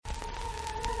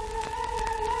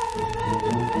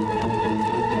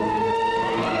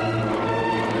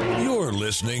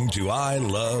listening to I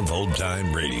Love Old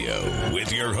Time Radio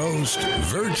with your host,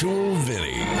 Virtual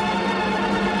Vinny.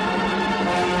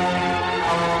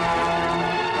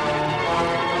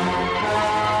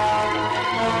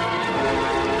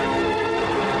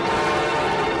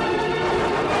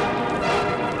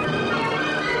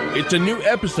 It's a new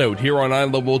episode here on I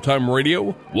Love Old Time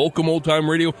Radio. Welcome, Old Time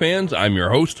Radio fans. I'm your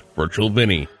host, Virtual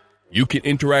Vinny. You can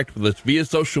interact with us via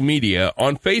social media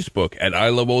on Facebook at I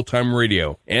Love Old Time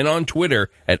Radio and on Twitter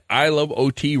at I Love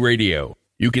OT Radio.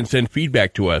 You can send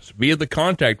feedback to us via the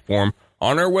contact form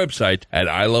on our website at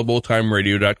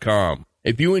iloveoldtimeradio.com.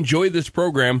 If you enjoy this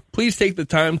program, please take the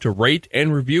time to rate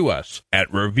and review us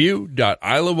at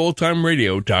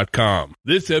review.iloveoldtimeradio.com.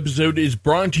 This episode is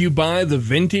brought to you by the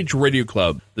Vintage Radio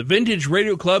Club. The Vintage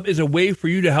Radio Club is a way for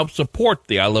you to help support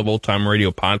the I Love Old Time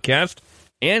Radio podcast.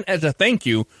 And as a thank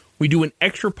you, we do an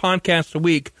extra podcast a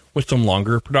week with some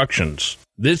longer productions.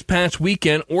 This past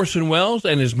weekend, Orson Welles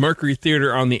and his Mercury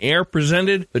Theater on the Air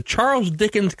presented the Charles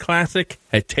Dickens classic,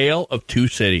 A Tale of Two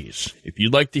Cities. If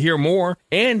you'd like to hear more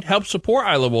and help support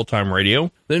I Love Old Time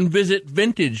Radio, then visit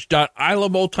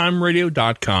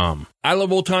vintage.iloveoldtimeradio.com. I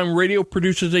Love Old Time Radio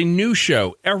produces a new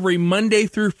show every Monday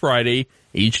through Friday,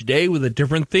 each day with a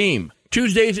different theme.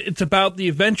 Tuesdays, it's about the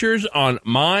adventures on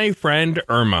My Friend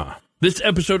Irma. This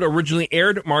episode originally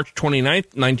aired March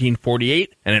 29th,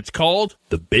 1948, and it's called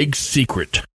The Big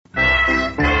Secret.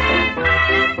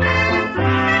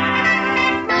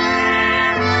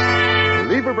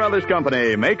 Lever Brothers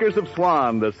Company, makers of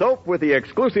Swan, the soap with the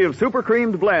exclusive super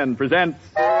creamed blend, presents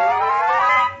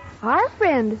Our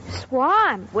Friend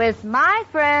Swan with My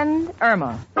Friend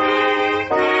Irma.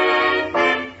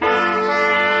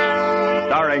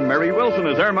 Starring Mary Wilson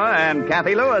as Irma and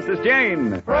Kathy Lewis as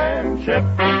Jane. Friendship,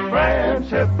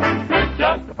 friendship, it's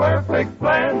just a perfect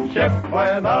friendship.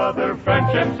 When other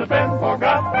friendships have been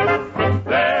forgot,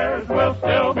 theirs will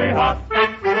still be hot.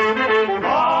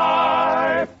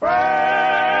 My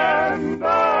friend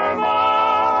Irma.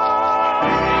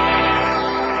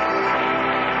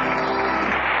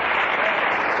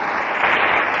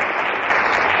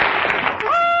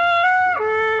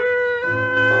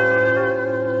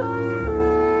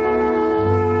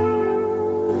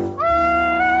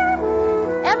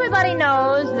 Everybody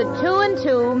knows that 2 and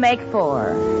 2 make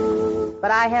 4.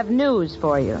 But I have news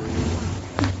for you.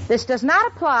 This does not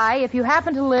apply if you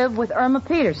happen to live with Irma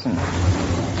Peterson.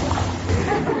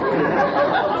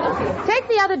 Take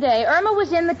the other day, Irma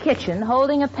was in the kitchen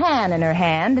holding a pan in her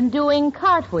hand and doing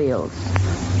cartwheels.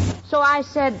 So I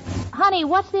said, honey,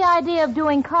 what's the idea of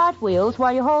doing cartwheels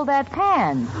while you hold that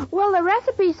pan? Well, the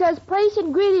recipe says place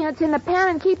ingredients in the pan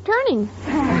and keep turning.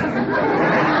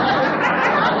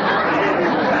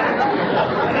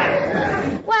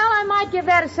 Well, I might give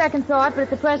that a second thought, but at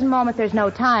the present moment there's no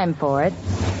time for it.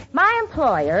 My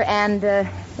employer, and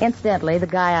incidentally, the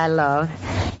guy I love,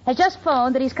 has just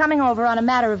phoned that he's coming over on a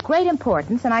matter of great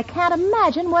importance, and I can't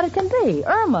imagine what it can be.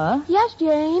 Irma? Yes,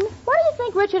 Jane? What do you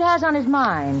think Richard has on his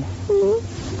mind? What's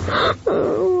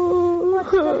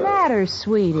the matter,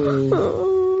 sweetie?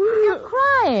 You're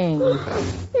crying.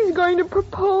 He's going to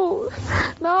propose.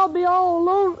 Now I'll be all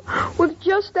alone with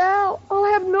just Al. I'll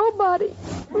have nobody.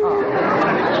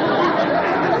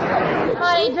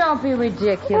 Honey, don't be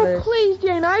ridiculous. Oh, please,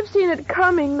 Jane, I've seen it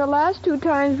coming. The last 2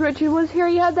 times Richard was here,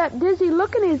 he had that dizzy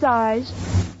look in his eyes.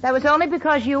 That was only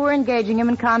because you were engaging him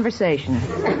in conversation.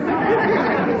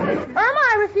 Irma,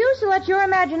 I refuse to let your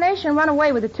imagination run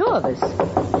away with the two of us.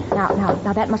 Now,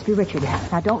 that must be Richard.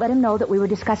 Now, don't let him know that we were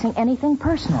discussing anything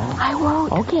personal. I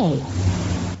won't. Okay.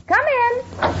 Come in.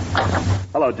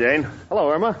 Hello, Jane. Hello,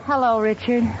 Irma. Hello,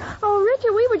 Richard. Oh,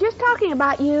 Richard, we were just talking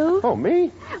about you. Oh, me?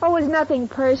 Oh, it was nothing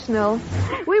personal.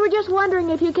 We were just wondering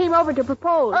if you came over to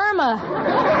propose. Irma.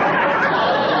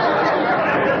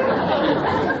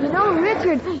 You know,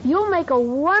 Richard, you'll make a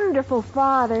wonderful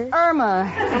father. Irma.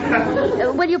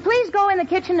 Will you please go in the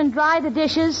kitchen and dry the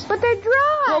dishes? But they're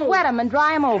dry. Well, wet them and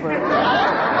dry them over.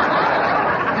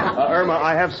 Irma,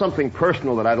 I have something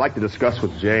personal that I'd like to discuss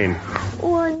with Jane.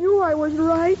 Oh, I knew I was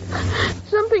right.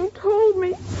 Something told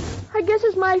me. I guess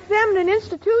it's my feminine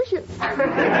institution.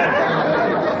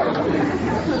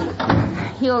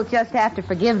 You'll just have to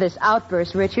forgive this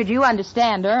outburst, Richard. You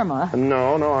understand Irma.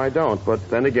 No, I don't. But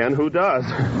then again, who does?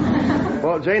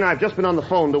 Well, Jane, I've just been on the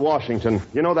phone to Washington.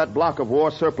 You know that block of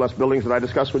war surplus buildings that I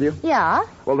discussed with you? Yeah?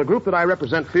 Well, the group that I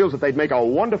represent feels that they'd make a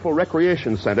wonderful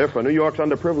recreation center for New York's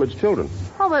underprivileged children.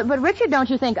 Oh, but Richard, don't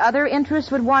you think other interests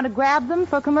would want to grab them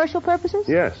for commercial purposes?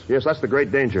 Yes, that's the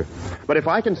great danger. But if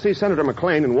I can see Senator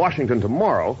McLean in Washington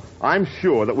tomorrow, I'm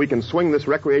sure that we can swing this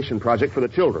recreation project for the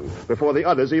children before the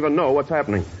others even know what's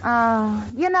happening.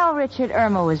 You know, Richard,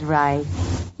 Irma was right.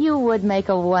 You would make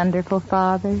a wonderful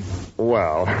father.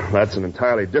 Well, that's an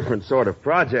entirely different sort of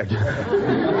project.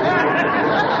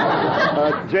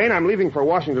 Jane, I'm leaving for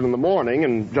Washington in the morning,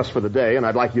 and just for the day, and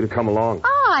I'd like you to come along.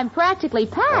 Oh, I'm practically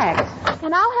packed.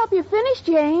 And I'll help you finish,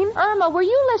 Jane. Irma, were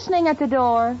you listening at the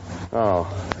door? Oh,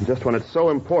 just when it's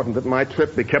so important that my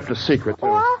trip be kept a secret, too.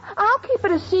 Oh, I'll keep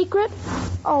it a secret.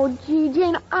 Oh, gee,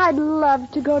 Jane, I'd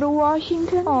love to go to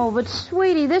Washington. Oh, but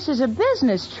sweetie, this is a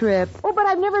business trip. Oh, but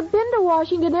I've never been to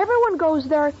Washington. Everyone goes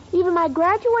there. Even my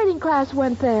graduating class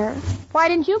went there. Why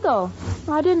didn't you go?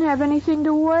 I didn't have anything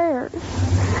to wear.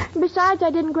 Besides, I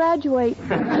didn't graduate.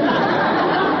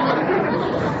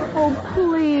 Oh,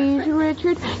 please,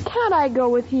 Richard, can't I go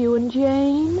with you and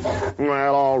Jane?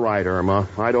 Well, all right, Irma.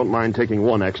 I don't mind taking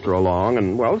one extra along,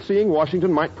 and, well, seeing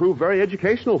Washington might prove very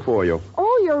educational for you.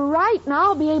 Oh, you're right. Now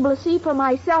I'll be able to see for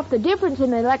myself the difference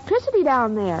in electricity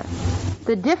down there.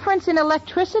 The difference in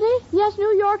electricity? Yes,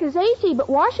 New York is AC, but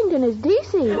Washington is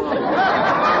DC.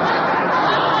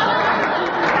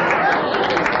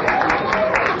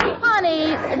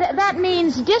 That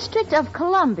means District of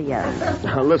Columbia.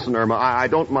 Now, listen, Irma, I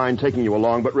don't mind taking you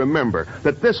along, but remember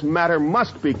that this matter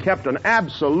must be kept an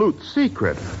absolute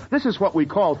secret. This is what we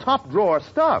call top-drawer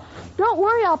stuff. Don't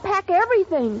worry, I'll pack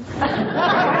everything.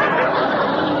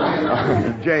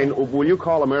 Jane, will you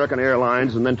call American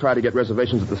Airlines and then try to get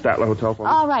reservations at the Statler Hotel for me?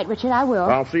 All right, Richard, I will.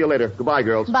 I'll see you later. Goodbye,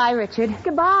 girls. Bye, Richard.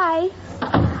 Goodbye.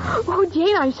 Oh,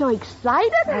 Jane, I'm so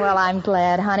excited. Well, I'm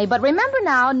glad, honey. But remember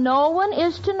now, no one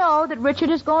is to know that Richard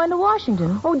is going to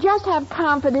Washington. Oh, just have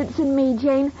confidence in me,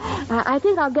 Jane. I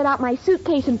think I'll get out my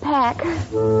suitcase and pack.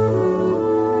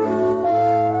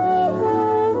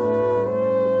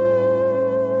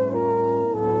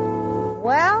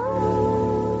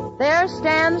 Well, there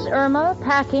stands Irma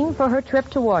packing for her trip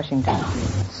to Washington.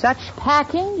 Such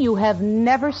packing you have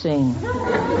never seen.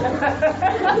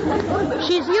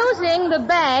 She's using the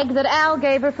bag that Al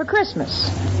gave her for Christmas.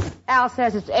 Al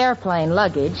says it's airplane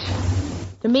luggage.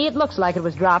 To me, it looks like it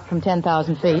was dropped from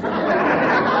 10,000 feet.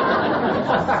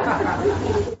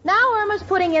 Now Irma's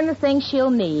putting in the things she'll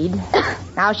need.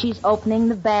 Now she's opening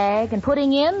the bag and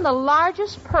putting in the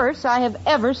largest purse I have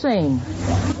ever seen.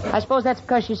 I suppose that's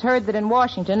because she's heard that in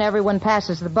Washington everyone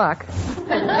passes the buck.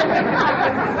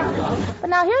 But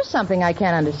now here's something I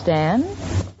can't understand.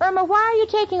 Irma, why are you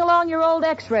taking along your old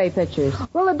X-ray pictures?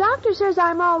 Well, the doctor says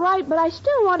I'm all right, but I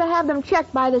still want to have them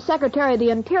checked by the Secretary of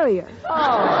the Interior.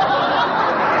 Oh.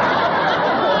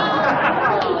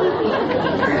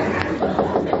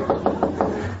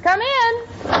 Come in.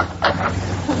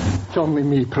 It's only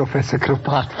me, Professor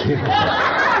Kropotkin.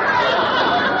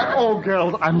 Oh,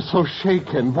 girls, I'm so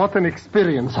shaken. What an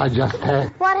experience I just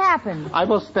had. What happened? I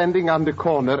was standing on the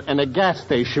corner and a gas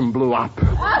station blew up.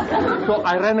 So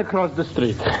I ran across the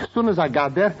street. As soon as I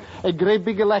got there, a great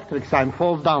big electric sign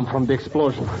falls down from the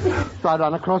explosion. So I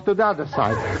ran across to the other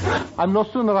side. I'm no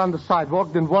sooner on the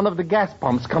sidewalk than one of the gas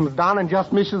pumps comes down and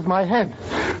just misses my head.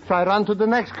 So I ran to the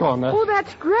next corner. Oh,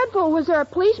 that's dreadful. Was there a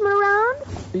policeman around?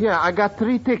 Yeah, I got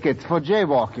 3 tickets for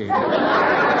jaywalking.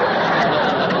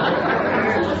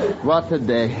 What a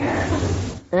day.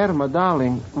 Irma,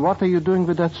 darling, what are you doing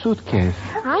with that suitcase?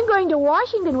 I'm going to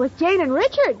Washington with Jane and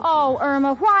Richard. Oh,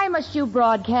 Irma, why must you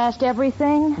broadcast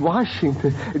everything?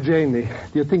 Washington. Janie,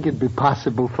 do you think it'd be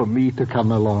possible for me to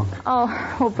come along? Oh,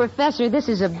 well, Professor, this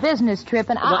is a business trip,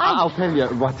 and I'll tell you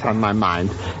what's on my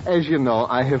mind. As you know,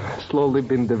 I have slowly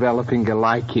been developing a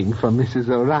liking for Mrs.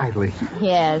 O'Reilly.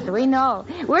 Yes, we know.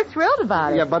 We're thrilled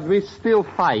about it. Yeah, but we still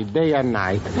fight day and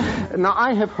night. Now,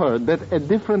 I have heard that a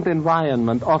different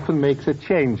environment often makes a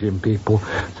change in people.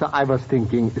 So I was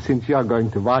thinking, since you're going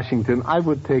to Washington, I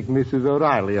would take Mrs.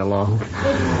 O'Reilly along.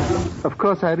 Of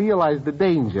course, I realize the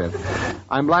danger.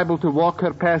 I'm liable to walk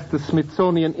her past the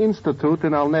Smithsonian Institute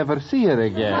and I'll never see her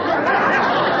again.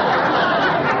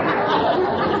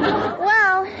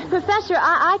 Well, Professor,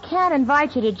 I can't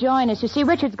invite you to join us. You see,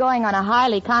 Richard's going on a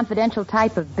highly confidential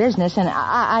type of business, and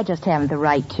I just haven't the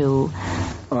right to.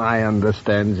 Oh, I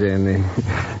understand, Jenny.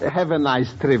 Have a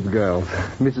nice trip, girls.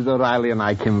 Mrs. O'Reilly and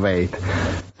I can wait.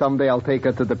 Someday I'll take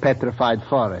her to the Petrified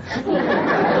Forest.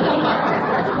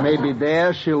 Maybe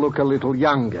there she'll look a little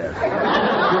younger.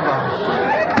 Goodbye.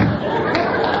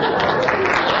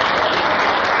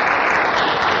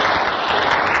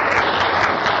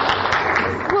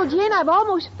 Well, Jane, I've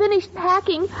almost finished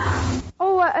packing.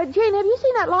 Oh, Jane, have you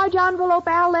seen that large envelope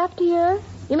Al left here?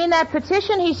 You mean that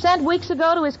petition he sent weeks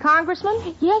ago to his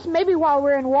congressman? Yes, maybe while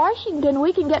we're in Washington,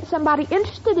 we can get somebody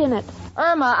interested in it.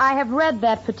 Irma, I have read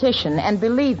that petition, and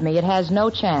believe me, it has no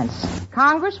chance.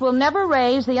 Congress will never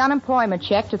raise the unemployment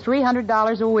check to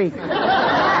 $300 a week.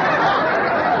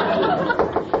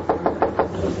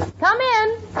 Come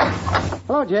in.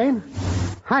 Hello, Jane.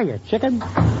 Hiya, chicken.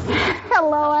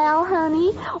 Hello, Al,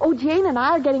 honey. Oh, Jane and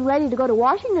I are getting ready to go to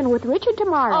Washington with Richard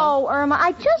tomorrow. Oh, Irma,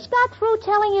 I just got through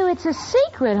telling you it's a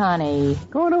secret, honey.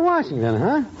 Going to Washington,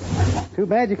 huh? Too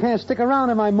bad you can't stick around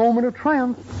in my moment of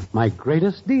triumph. My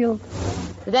greatest deal.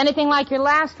 Is it anything like your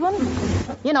last one?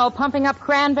 You know, pumping up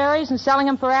cranberries and selling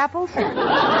them for apples?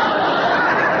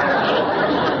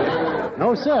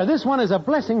 No, sir. This one is a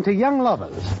blessing to young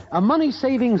lovers. A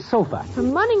money-saving sofa. A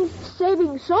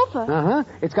money-saving sofa? Uh-huh.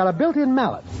 It's got a built-in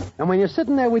mallet. And when you're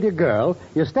sitting there with your girl,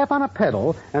 you step on a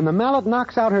pedal, and the mallet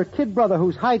knocks out her kid brother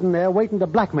who's hiding there waiting to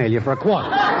blackmail you for a quarter.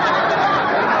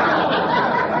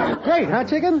 Great, huh,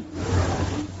 Chicken?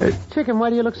 Chicken,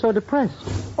 why do you look so depressed?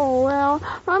 Oh, well,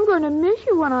 I'm going to miss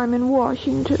you when I'm in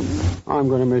Washington. I'm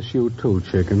going to miss you, too,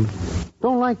 Chicken.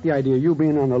 Don't like the idea of you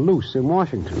being on the loose in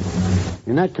Washington.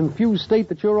 In that confused state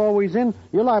that you're always in,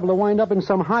 you're liable to wind up in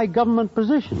some high government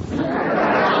position. And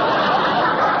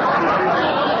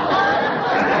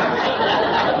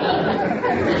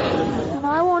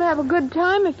I won't have a good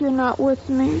time if you're not with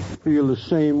me. Feel the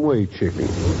same way, Chicken.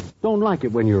 Don't like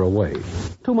it when you're away.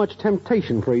 Too much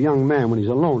temptation for a young man when he's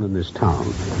alone in this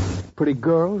town. Pretty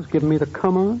girls giving me the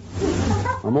come on.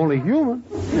 I'm only human.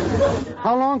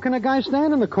 How long can a guy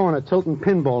stand in the corner tilting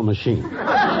pinball machine?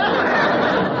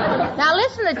 Now,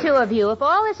 listen, the two of you. If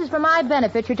all this is for my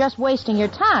benefit, you're just wasting your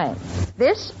time.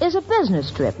 This is a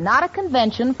business trip, not a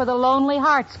convention for the Lonely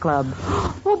Hearts Club.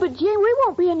 Oh, but, Jane, we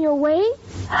won't be in your way.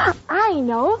 I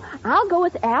know. I'll go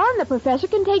with Al, and the professor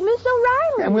can take Miss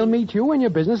O'Reilly. And we'll meet you when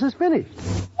your business is finished.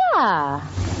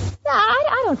 Yeah,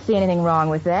 I don't see anything wrong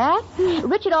with that.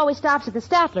 Richard always stops at the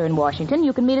Statler in Washington.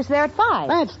 You can meet us there at 5.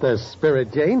 That's the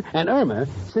spirit, Jane. And Irma,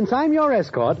 since I'm your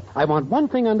escort, I want one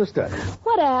thing understood.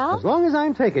 What, Al? As long as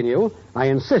I'm taking you, I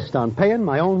insist on paying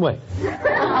my own way.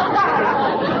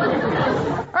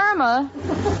 Irma,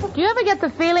 do you ever get the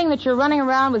feeling that you're running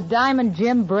around with Diamond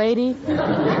Jim Brady?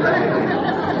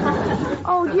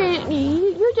 Oh, Jane,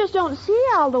 you just don't see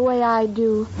Al the way I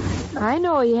do. I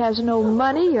know he has no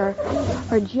money or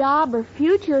job or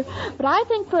future, but I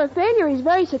think for a failure he's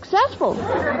very successful.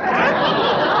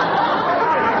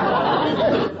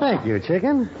 Thank you,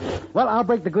 Chicken. Well, I'll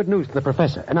break the good news to the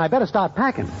professor, and I better start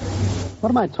packing. What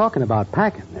am I talking about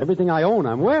packing? Everything I own,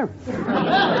 I'm wearing.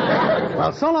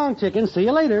 Well, so long, Chicken. See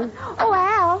you later. Oh,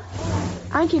 Al,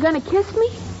 aren't you going to kiss me?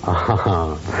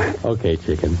 Okay,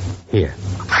 Chicken. Here.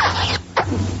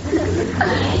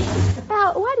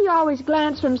 Al, why do you always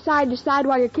glance from side to side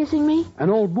while you're kissing me? An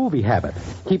old movie habit.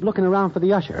 Keep looking around for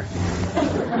the usher.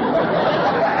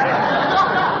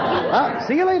 Well,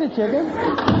 see you later, Chicken.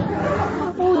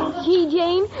 Oh, gee,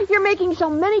 Jane, you're making so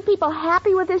many people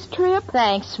happy with this trip.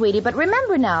 Thanks, sweetie. But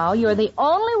remember now, you're the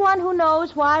only one who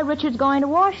knows why Richard's going to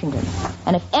Washington.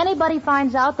 And if anybody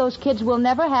finds out, those kids will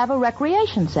never have a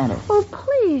recreation center. Oh,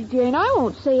 please, Jane, I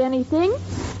won't say anything.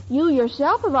 You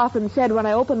yourself have often said when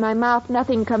I open my mouth,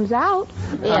 nothing comes out.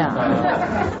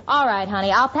 Yeah. All right,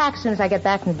 honey. I'll pack as soon as I get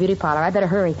back from the beauty parlor. I better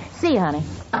hurry. See you, honey.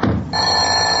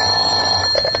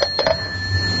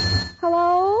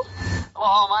 Hello?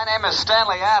 Hello, my name is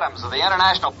Stanley Adams of the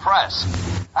International Press.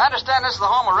 I understand this is the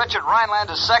home of Richard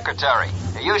Rhinelander, secretary.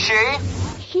 Are you she?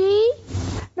 She?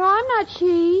 No, I'm not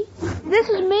she. This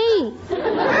is me.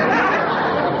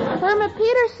 Irma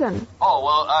Peterson. Oh,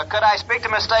 well, could I speak to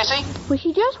Miss Stacy? Well,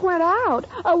 she just went out.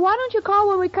 Why don't you call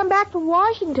when we come back from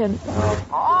Washington?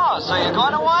 Oh, so you're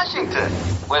going to Washington.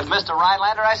 With Mr.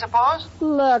 Rhinelander, I suppose?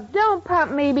 Look, don't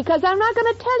pump me, because I'm not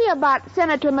going to tell you about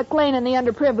Senator McLean and the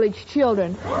underprivileged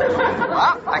children.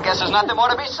 Well, I guess there's nothing more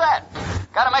to be said.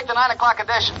 Got to make the 9 o'clock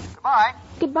edition. Goodbye.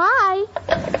 Goodbye.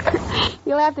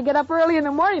 You'll have to get up early in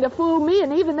the morning to fool me,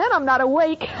 and even then I'm not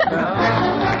awake.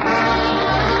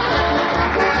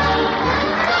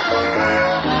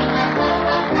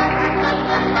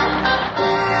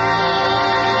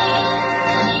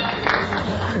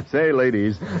 Say,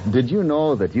 ladies, did you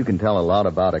know that you can tell a lot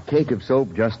about a cake of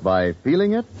soap just by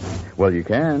feeling it? Well, you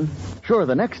can. Sure,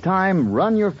 the next time,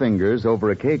 run your fingers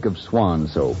over a cake of Swan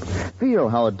soap. Feel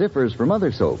how it differs from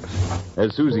other soaps.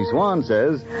 As Susie Swan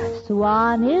says,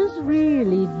 Swan is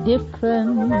really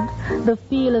different. The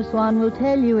feel of Swan will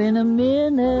tell you in a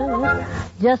minute.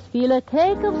 Just feel a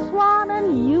cake of Swan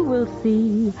and you will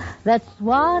see that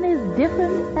Swan is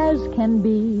different as can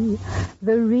be.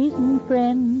 The reason,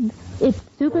 friend, it's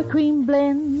super cream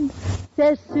blend,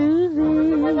 says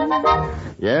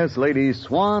Susie. yes, ladies,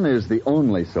 Swan is the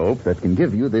only soap that can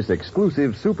give you this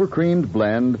exclusive super creamed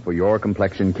blend for your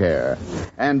complexion care.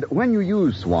 And when you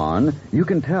use Swan, you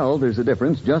can tell there's a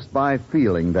difference just by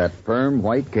feeling that firm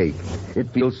white cake. it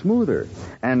feels smoother.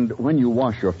 And when you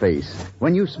wash your face,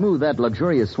 when you smooth that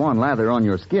luxurious Swan lather on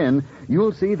your skin,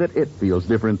 you'll see that it feels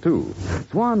different too.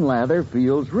 Swan lather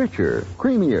feels richer,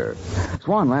 creamier.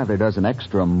 Swan lather does an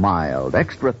extra mild,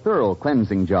 extra thorough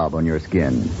cleansing job on your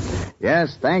skin.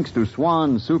 Yes, thanks to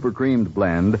Swan's super creamed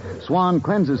blend, Swan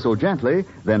cleanses so gently,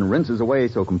 then rinses away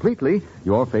so completely,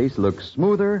 your face looks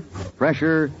smoother,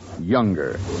 fresher,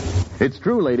 younger. It's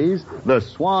true, ladies. The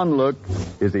Swan look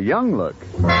is a young look.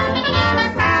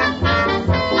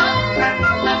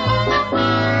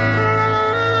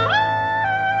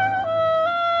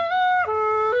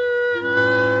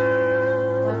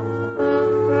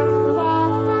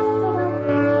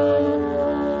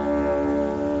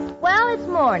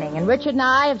 Morning, and Richard and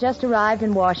I have just arrived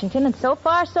in Washington, and so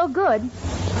far, so good. In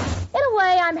a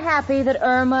way, I'm happy that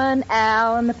Irma and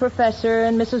Al and the professor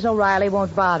and Mrs. O'Reilly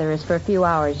won't bother us for a few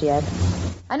hours yet.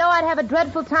 I know I'd have a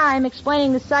dreadful time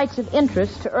explaining the sites of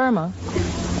interest to Irma.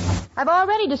 I've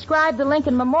already described the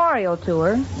Lincoln Memorial to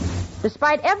her.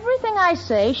 Despite everything I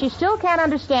say, she still can't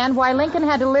understand why Lincoln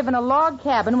had to live in a log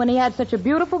cabin when he had such a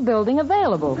beautiful building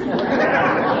available.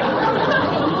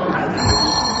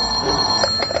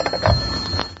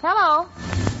 Hello.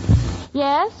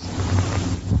 Yes?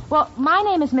 Well, my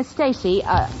name is Miss Stacy.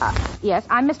 Yes,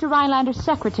 I'm Mr. Rhinelander's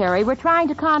secretary. We're trying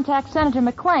to contact Senator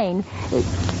McLean.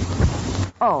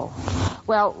 Oh.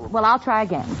 Well, I'll try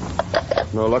again.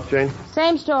 No luck, Jane?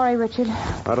 Same story, Richard.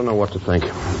 I don't know what to think.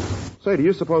 Say, do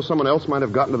you suppose someone else might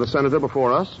have gotten to the senator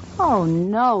before us? Oh,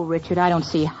 no, Richard. I don't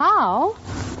see how.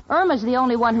 Irma's the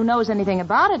only one who knows anything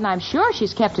about it, and I'm sure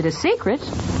she's kept it a secret.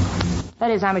 That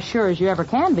is, I'm as sure as you ever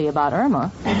can be about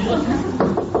Irma. I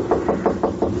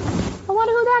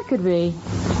wonder who that could be.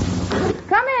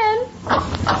 Come in.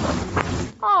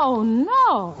 Oh,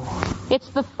 no. It's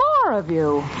the four of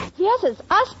you. Yes, it's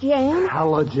us, Jane.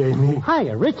 Hello, Jamie.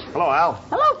 Hiya, Rich. Hello, Al.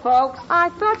 Hello, folks. I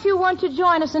thought you weren't to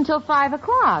join us until 5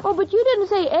 o'clock. Oh, but you didn't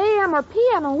say a.m. or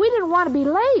p.m., and we didn't want to be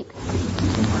late.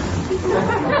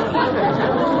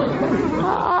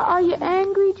 Are you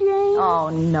angry, Jane? Oh,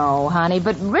 no, honey,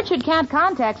 but Richard can't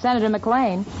contact Senator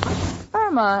McLean.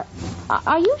 Irma,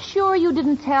 are you sure you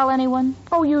didn't tell anyone?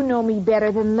 Oh, you know me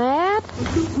better than that.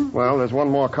 Well, there's one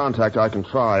more contact I can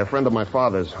try. A friend of my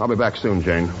father's. I'll be back soon,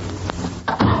 Jane.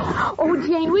 Oh,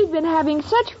 Jane, we've been having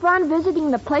such fun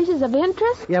visiting the places of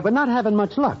interest. Yeah, but not having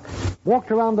much luck.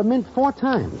 Walked around the Mint 4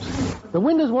 times. The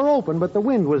windows were open, but the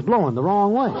wind was blowing the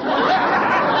wrong way.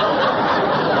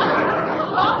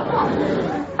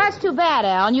 That's too bad,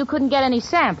 Al, and you couldn't get any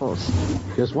samples.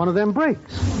 Just one of them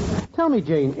breaks. Tell me,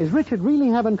 Jane, is Richard really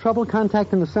having trouble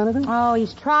contacting the senator? Oh,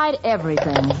 he's tried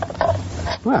everything.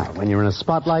 Well, when you're in a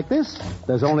spot like this,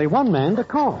 there's only one man to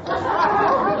call.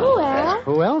 Who, Al?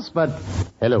 Who else but...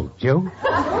 Hello, Joe.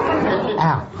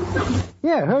 Al.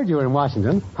 Yeah, heard you were in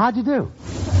Washington. How'd you do?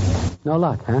 No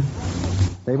luck, huh?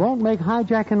 They won't make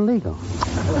hijacking legal.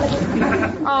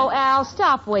 Oh, Al,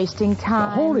 stop wasting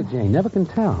time. Hold it, Jane. Never can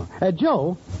tell.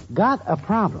 Joe got a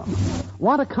problem.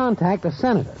 Want to contact a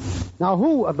senator. Now,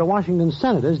 who of the Washington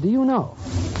senators do you know?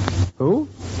 Who?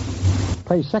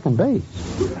 Plays second base.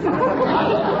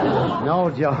 No,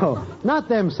 Joe. Not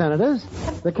them senators.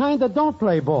 The kind that don't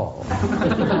play ball.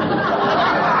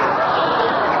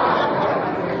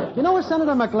 You know a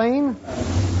Senator McLean?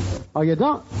 Oh, you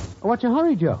don't? What's your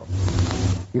hurry, Joe?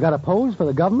 You got a pose for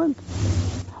the government?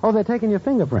 Oh, they're taking your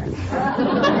fingerprints.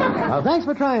 Well, thanks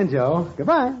for trying, Joe.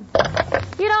 Goodbye.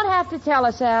 You don't have to tell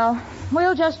us, Al.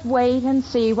 We'll just wait and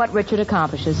see what Richard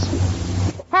accomplishes.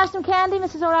 Have some candy,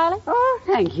 Mrs. O'Reilly? Oh,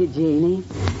 thank you, Janie.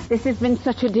 This has been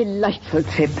such a delightful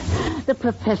trip. The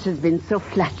professor's been so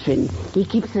flattering. He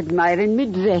keeps admiring me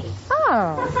dress.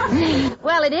 Oh.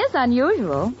 Well, it is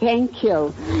unusual. Thank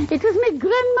you. It was my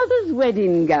grandmother's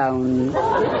wedding gown.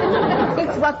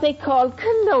 It's what they call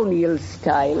colonial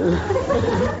style.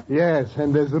 Yes,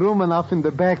 and there's room enough in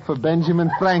the back for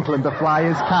Benjamin Franklin to fly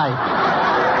his kite.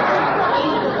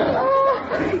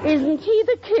 Isn't he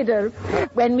the kidder?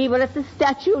 When we were at the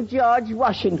statue of George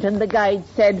Washington, the guide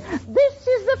said, "This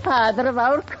is the father of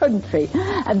our country."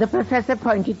 And the professor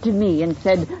pointed to me and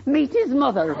said, "Meet his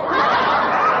mother." Well,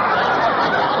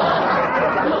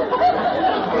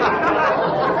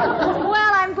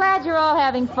 I'm glad you're all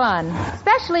having fun.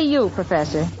 Especially you,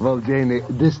 Professor. Well, Janie,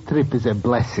 this trip is a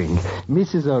blessing.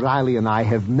 Mrs. O'Reilly and I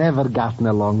have never gotten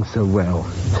along so well.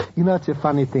 You know, it's a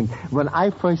funny thing. When I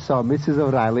first saw Mrs.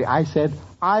 O'Reilly, I said,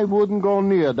 I wouldn't go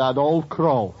near that old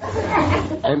crow.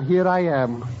 And here I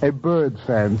am, a bird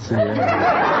fancier.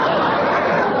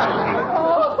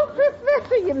 Oh,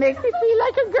 Professor, you make me feel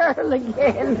like a girl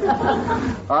again.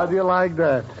 How do you like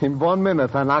that? In 1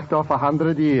 minute, I knocked off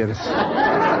 100 years.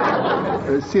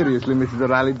 Seriously, Mrs.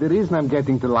 O'Reilly, the reason I'm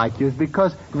getting to like you is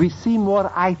because we see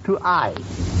more eye to eye.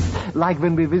 Like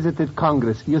when we visited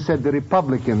Congress, you said the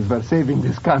Republicans were saving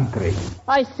this country.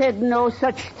 I said no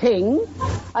such thing.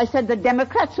 I said the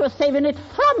Democrats were saving it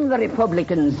from the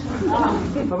Republicans.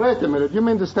 Now, wait a minute. You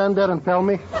mean to stand there and tell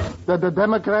me that the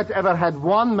Democrats ever had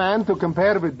one man to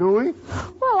compare with Dewey?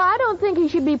 Well, I don't think he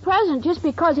should be president just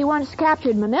because he once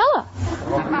captured Manila.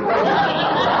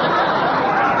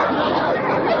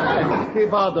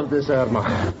 Keep out of this, Irma.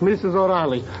 Mrs.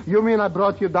 O'Reilly, you mean I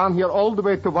brought you down here all the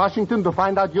way to Washington to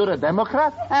find out you're a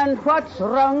Democrat? And what's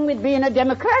wrong with being a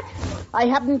Democrat? I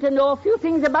happen to know a few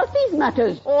things about these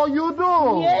matters. Oh, you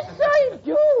do? Yes, I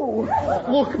do.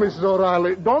 Look, Mrs.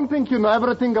 O'Reilly, don't think you know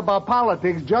everything about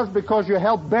politics just because you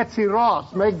helped Betsy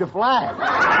Ross make the flag.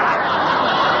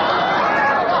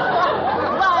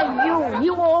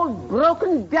 You old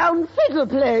broken-down fiddle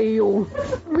player, you.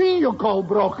 Me you call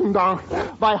broken down?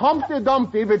 By Humpty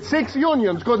Dumpty with 6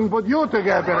 unions couldn't put you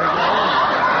together again.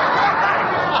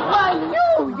 Why, you...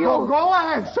 Go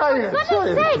ahead, say it. For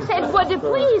goodness sakes, Edward,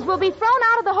 please, we'll be thrown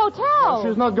out of the hotel.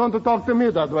 She's not going to talk to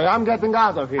me that way. I'm getting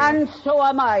out of here. And so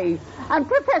am I. And,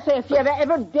 Professor, if you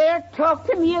ever dare talk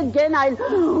to me again, I'll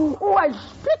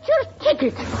split your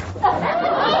ticket.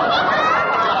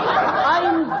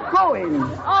 I'm going.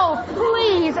 Oh,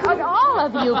 please, all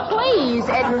of you, please.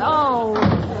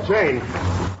 Jane.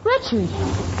 Richard,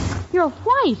 you're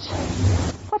white.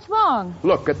 What's wrong?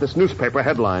 Look at this newspaper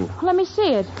headline. Let me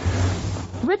see it.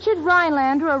 Richard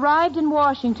Rhinelander arrived in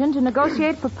Washington to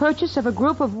negotiate for purchase of a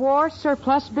group of war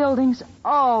surplus buildings.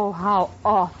 Oh, how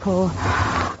awful.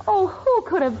 Oh, who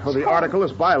could have... The article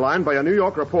is bylined by a New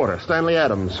York reporter, Stanley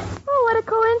Adams. Oh, what a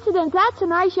coincidence. That's a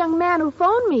nice young man who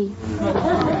phoned me.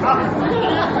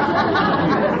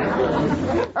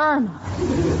 Irma.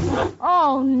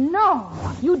 Oh, no.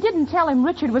 You didn't tell him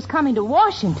Richard was coming to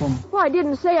Washington. Well, I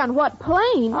didn't say on what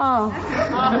plane. Oh.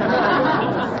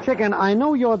 Chicken, I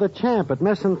know you're the champ at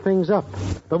messing things up.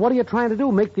 But what are you trying to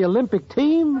do, make the Olympic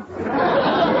team?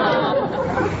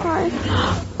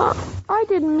 I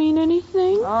didn't mean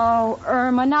anything. Oh,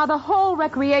 Irma, now the whole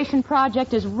recreation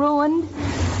project is ruined.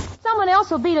 Someone else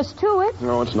will beat us to it.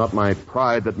 No, it's not my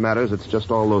pride that matters. It's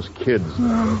just all those kids.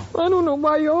 I don't know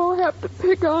why you all have to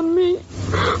pick on me.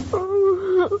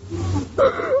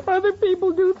 Other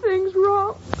people do things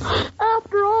wrong.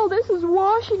 After all, this is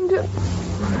Washington.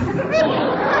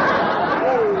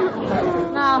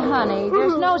 Now, honey,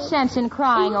 there's no sense in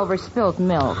crying over spilt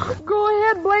milk. Go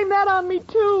ahead, blame that on me,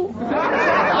 too.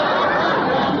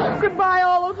 Goodbye,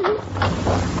 all of you.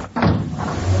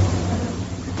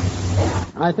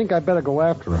 I think I'd better go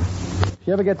after her. If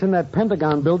she ever gets in that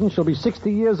Pentagon building, she'll be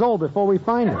 60 years old before we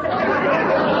find her.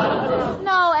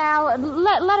 No, Al,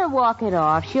 let her walk it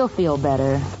off. She'll feel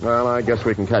better. Well, I guess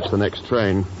we can catch the next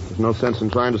train. There's no sense in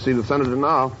trying to see the senator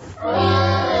now.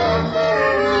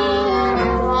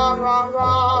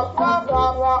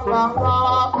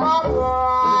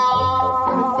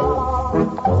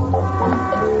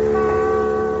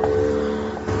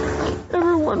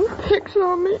 Everyone picks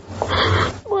on me.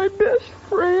 My best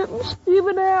friends,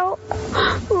 even Al.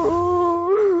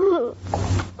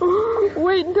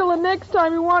 Wait until the next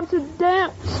time he wants a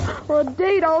dance or a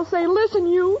date. I'll say, listen,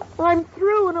 you, I'm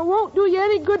through, and it won't do you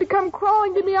any good to come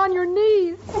crawling to me on your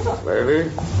knees.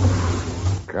 Lady,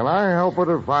 can I help it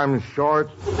if I'm short?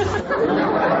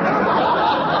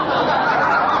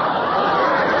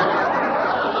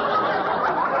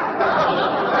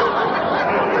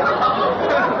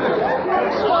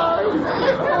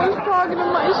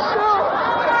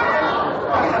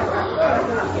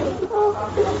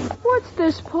 What's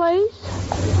this place?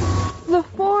 The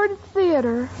Ford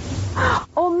Theater.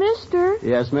 Oh, mister.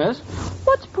 Yes, miss?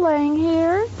 What's playing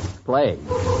here? Playing.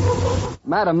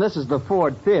 Madam, this is the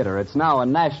Ford Theater. It's now a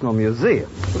national museum.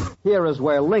 Here is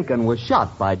where Lincoln was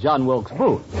shot by John Wilkes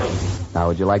Booth. Now,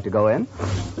 would you like to go in?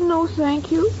 No,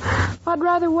 thank you. I'd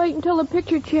rather wait until the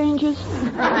picture changes.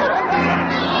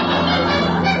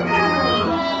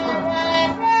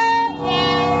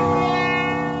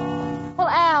 Well,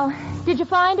 Al, did you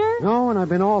find her? No, and I've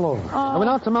been all over. I went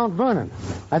out to Mount Vernon.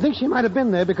 I think she might have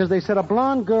been there because they said a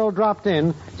blonde girl dropped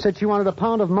in, said she wanted a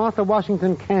pound of Martha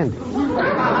Washington candy.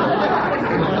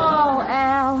 Oh,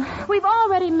 Al, we've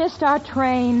already missed our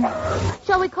train.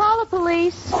 Shall we call the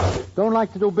police? Don't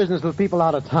like to do business with people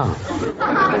out of town.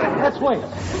 Let's wait.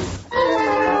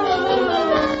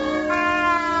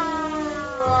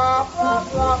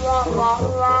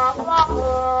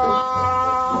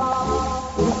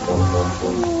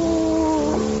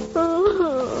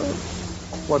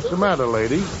 What's the matter,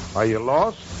 lady? Are you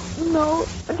lost? No,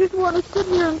 I just want to sit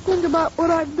here and think about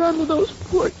what I've done to those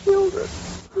poor children.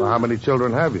 Well, how many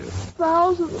children have you?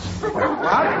 Thousands.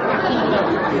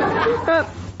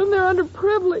 And they're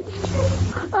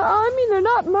underprivileged. I mean, they're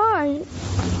not mine.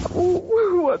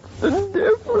 What's the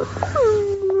difference?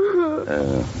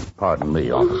 Pardon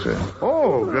me, officer.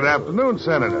 Oh, good afternoon,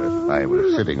 Senator. I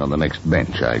was sitting on the next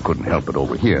bench. I couldn't help but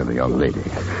overhear the young lady.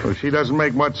 Well, she doesn't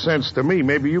make much sense to me.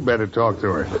 Maybe you better talk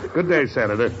to her. Good day,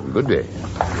 Senator. Good day.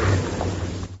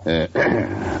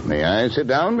 May I sit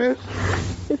down, miss?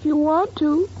 If you want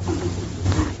to.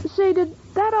 Say, did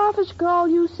that office call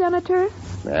you, Senator?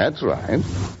 That's right.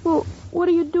 Well, what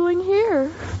are you doing here?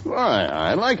 Why,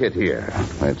 I like it here.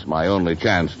 It's my only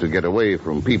chance to get away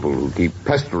from people who keep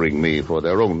pestering me for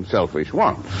their own selfish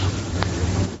wants.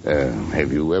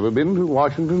 Have you ever been to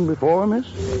Washington before, miss?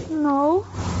 No.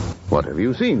 What have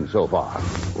you seen so far?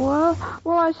 Well,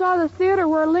 I saw the theater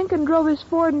where Lincoln drove his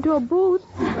Ford into a booth.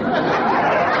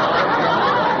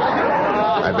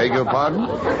 I beg your pardon?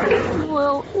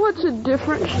 Well, what's the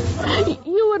difference?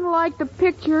 You wouldn't like the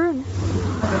picture. And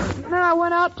then I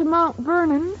went out to Mount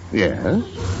Vernon. Yes?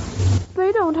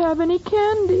 They don't have any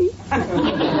candy.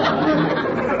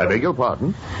 I beg your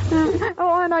pardon?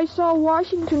 And I saw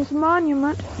Washington's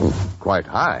monument. Quite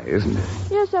high, isn't it?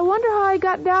 Yes, I wonder how he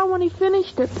got down when he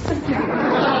finished it.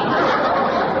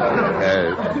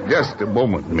 Just a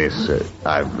moment, miss.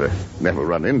 I've never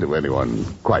run into anyone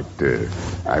quite,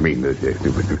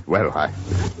 well, I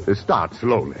start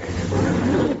slowly.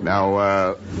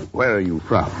 Now, where are you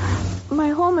from? My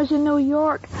home is in New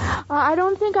York. I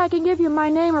don't think I can give you my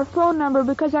name or phone number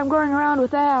because I'm going around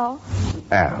with Al.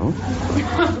 Al?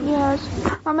 Yes.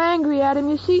 I'm angry at him.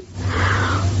 You see,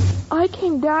 I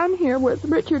came down here with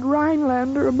Richard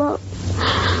Rhinelander about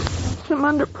some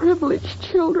underprivileged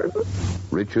children.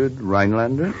 Richard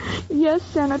Rhinelander? Yes,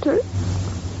 Senator.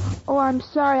 Oh, I'm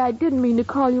sorry. I didn't mean to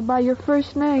call you by your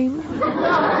first name.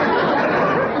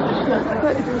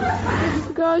 But,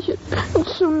 gosh,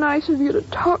 it's so nice of you to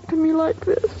talk to me like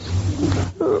this.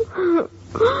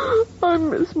 I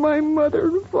miss my mother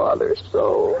and father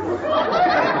so.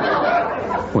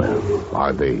 Well,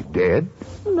 are they dead?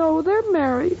 No, they're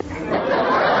married. Well,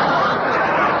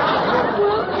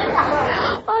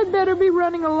 I'd better be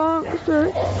running along,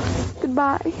 sir.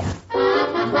 Goodbye.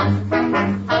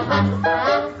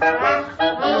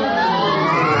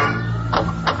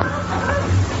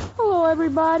 Hello,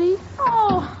 everybody.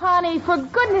 Oh, honey, for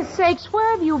goodness sakes,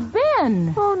 where have you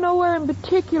been? Oh, nowhere in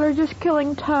particular, just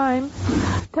killing time.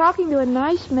 Talking to a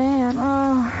nice man.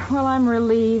 Oh, well, I'm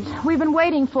relieved. We've been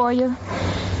waiting for you.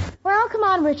 Well, come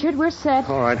on, Richard. We're set.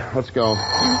 All right, let's go.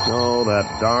 Oh,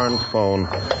 that darn phone.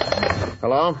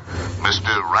 Hello?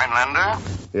 Mr. Rhinelander?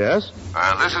 Yes?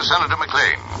 This is Senator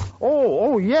McLean.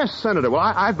 Oh, yes, Senator. Well,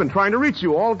 I've been trying to reach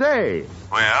you all day.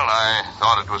 Well, I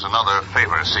thought it was another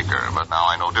favor seeker, but now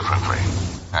I know differently.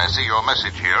 I see your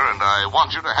message here, and I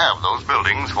want you to have those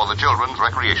buildings for the Children's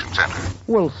Recreation Center.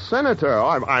 Well, Senator,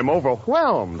 I'm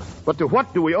overwhelmed. But to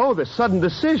what do we owe this sudden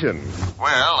decision?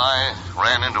 Well, I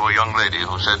ran into a young lady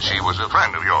who said she was a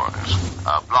friend of yours.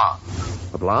 A blonde.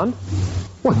 A blonde?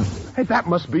 Well, hey, that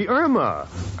must be Irma.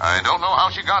 I don't know how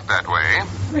she got that way.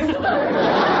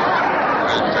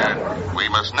 But we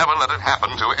must never let it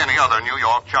happen to any other New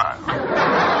York child.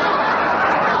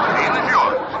 Deal is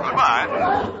yours. Goodbye.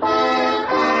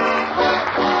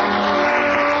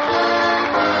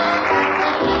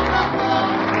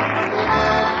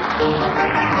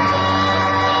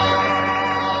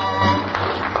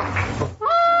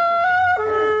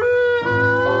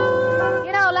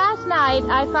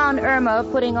 I found Irma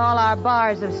putting all our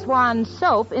bars of Swan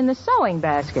soap in the sewing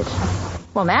basket.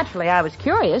 Well, naturally, I was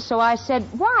curious, so I said,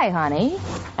 "Why, honey?"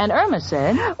 And Irma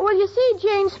said, "Well, you see,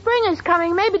 Jane Spring is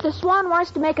coming. Maybe the swan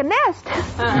wants to make a nest."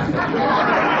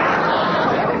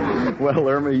 Well,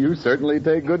 Irma, you certainly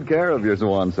take good care of your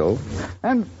Swan soap.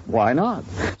 And why not?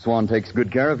 Swan takes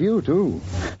good care of you, too.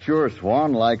 Sure,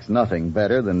 Swan likes nothing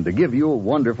better than to give you a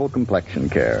wonderful complexion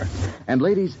care. And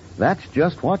ladies, that's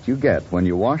just what you get when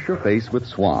you wash your face with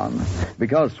Swan.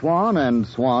 Because Swan and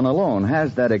Swan alone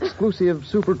has that exclusive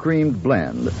super creamed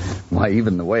blend. Why,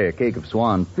 even the way a cake of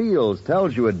Swan feels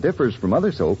tells you it differs from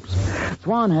other soaps.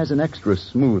 Swan has an extra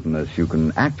smoothness you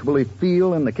can actually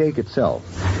feel in the cake itself.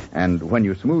 And when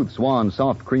you smooth Swan's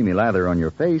soft, creamy lather on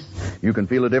your face, you can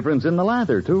feel a difference in the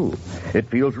lather, too. It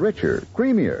feels richer,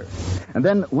 creamier. And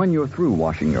then when you're through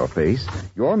washing your face,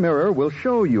 your mirror will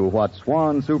show you what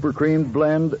Swan Super Creamed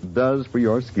Blend does for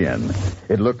your skin.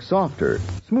 It looks softer,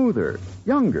 smoother,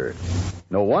 younger.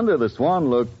 No wonder the Swan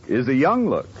look is a young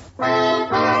look.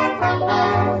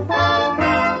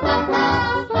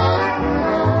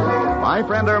 My My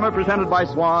Friend Irma, presented by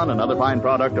Swan, another fine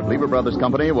product of Lever Brothers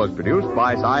Company, was produced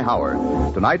by Cy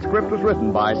Howard. Tonight's script was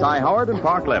written by Cy Howard and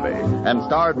Park Levy, and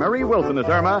starred Marie Wilson as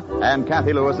Irma and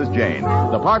Kathy Lewis as Jane.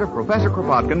 The part of Professor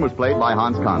Kropotkin was played by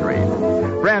Hans Conried.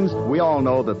 Friends, we all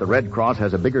know that the Red Cross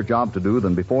has a bigger job to do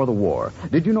than before the war.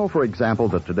 Did you know, for example,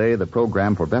 that today the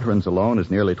program for veterans alone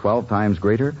is nearly 12 times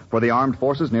greater? For the armed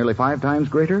forces, nearly 5 times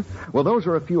greater? Well, those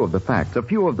are a few of the facts, a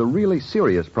few of the really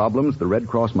serious problems the Red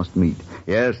Cross must meet.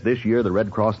 Yes, this year the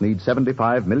Red Cross needs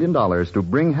 $75 million to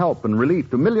bring help and relief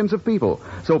to millions of people.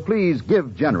 So please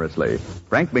give generously.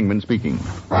 Frank Bingman speaking.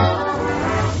 Cakes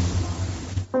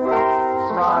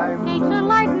are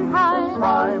light and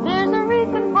high. There's a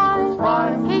reason why.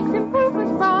 Cakes improve with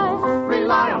Spry.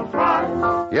 Rely on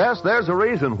Spry. Yes, there's a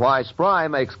reason why Spry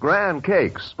makes grand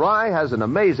cakes. Spry has an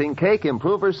amazing cake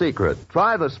improver secret.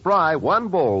 Try the Spry one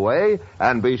bowl way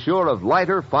and be sure of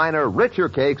lighter, finer, richer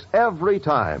cakes every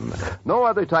time. No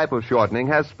other type of shortening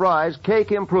has Spry's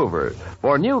cake improver.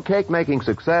 For new cake-making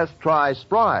success, try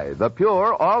Spry, the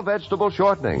pure all-vegetable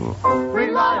shortening.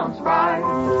 Rely on Spry.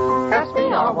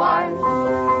 S-P-R-Y.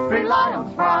 Rely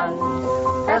on Spry.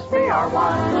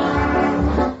 S-P-R-Y.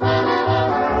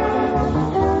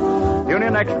 Tune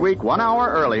in next week 1 hour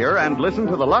earlier and listen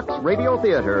to the Lux Radio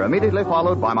Theater, immediately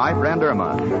followed by My Friend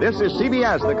Irma. This is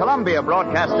CBS, the Columbia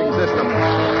Broadcasting System.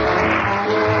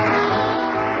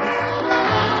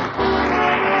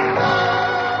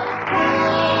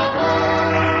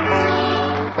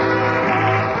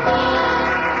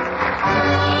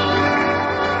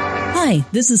 Hi,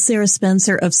 this is Sarah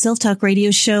Spencer of Self Talk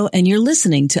Radio Show, and you're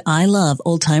listening to I Love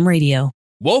Old Time Radio.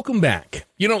 Welcome back.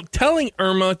 You know, telling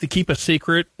Irma to keep a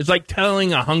secret is like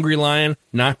telling a hungry lion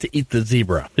not to eat the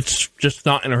zebra. It's just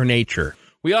not in her nature.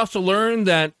 We also learned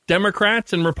that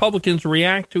Democrats and Republicans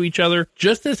react to each other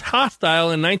just as hostile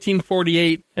in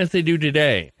 1948 as they do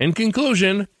today. In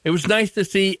conclusion, it was nice to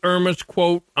see Irma's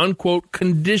quote-unquote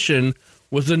condition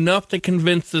was enough to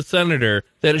convince the senator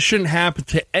that it shouldn't happen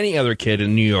to any other kid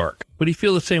in New York. Would he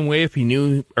feel the same way if he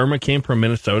knew Irma came from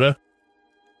Minnesota?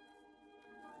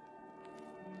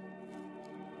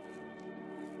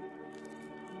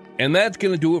 And that's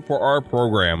going to do it for our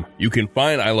program. You can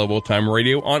find I Love Old Time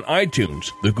Radio on iTunes,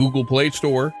 the Google Play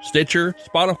Store, Stitcher,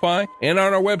 Spotify, and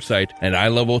on our website at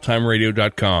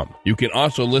iloveoldtimeradio.com. You can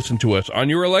also listen to us on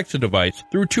your Alexa device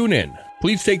through TuneIn.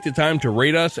 Please take the time to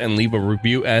rate us and leave a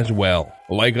review as well.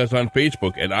 Like us on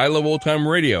Facebook at I Love Old Time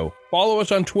Radio. Follow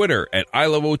us on Twitter at I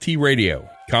Love OT Radio.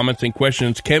 Comments and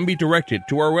questions can be directed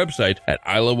to our website at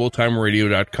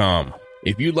iloveoldtimeradio.com.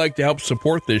 If you'd like to help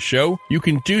support this show, you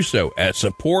can do so at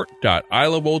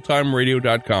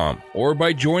support.iloveoldtimeradio.com or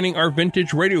by joining our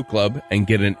Vintage Radio Club and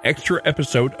get an extra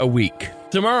episode a week.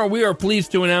 Tomorrow, we are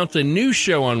pleased to announce a new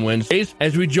show on Wednesdays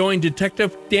as we join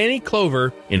Detective Danny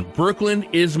Clover in Brooklyn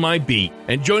Is My Beat.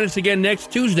 And join us again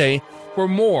next Tuesday for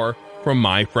more from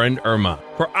My Friend Irma.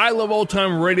 For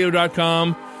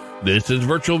iloveoldtimeradio.com, this is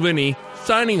Virtual Vinny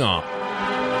signing off.